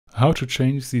How to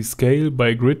change the scale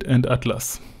by grid and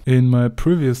atlas. In my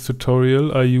previous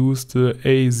tutorial I used the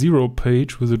A0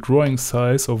 page with a drawing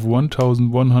size of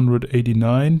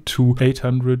 1189 to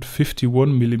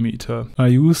 851 mm. I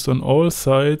used on all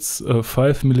sides a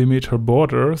 5 mm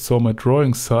border, so my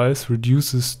drawing size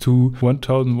reduces to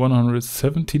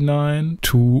 1179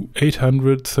 to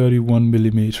 831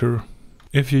 mm.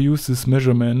 If you use this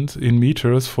measurement in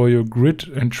meters for your grid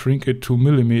and shrink it to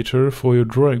millimeter for your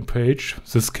drawing page,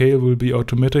 the scale will be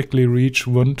automatically reach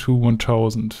 1 to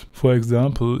 1000. For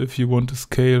example, if you want to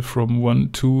scale from 1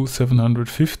 to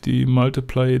 750,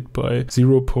 multiply it by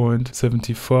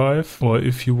 0.75, or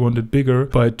if you want it bigger,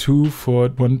 by 2 for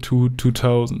 1 to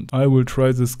 2000. I will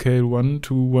try the scale 1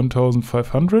 to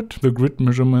 1500. The grid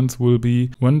measurements will be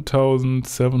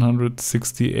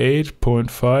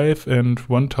 1768.5 and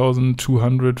 1246.5.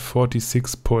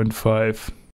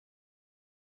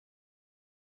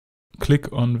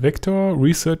 Click on Vector,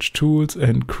 Research Tools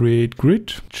and Create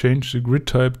Grid. Change the grid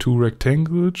type to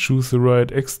Rectangle, choose the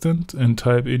right extent and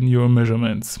type in your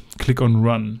measurements. Click on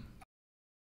Run.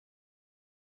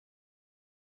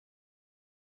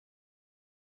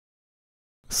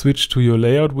 Switch to your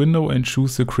layout window and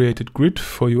choose the created grid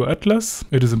for your atlas.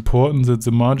 It is important that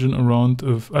the margin around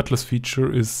of atlas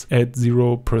feature is at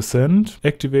 0%.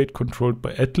 Activate controlled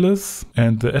by atlas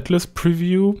and the atlas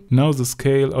preview. Now the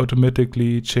scale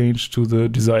automatically changed to the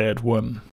desired one.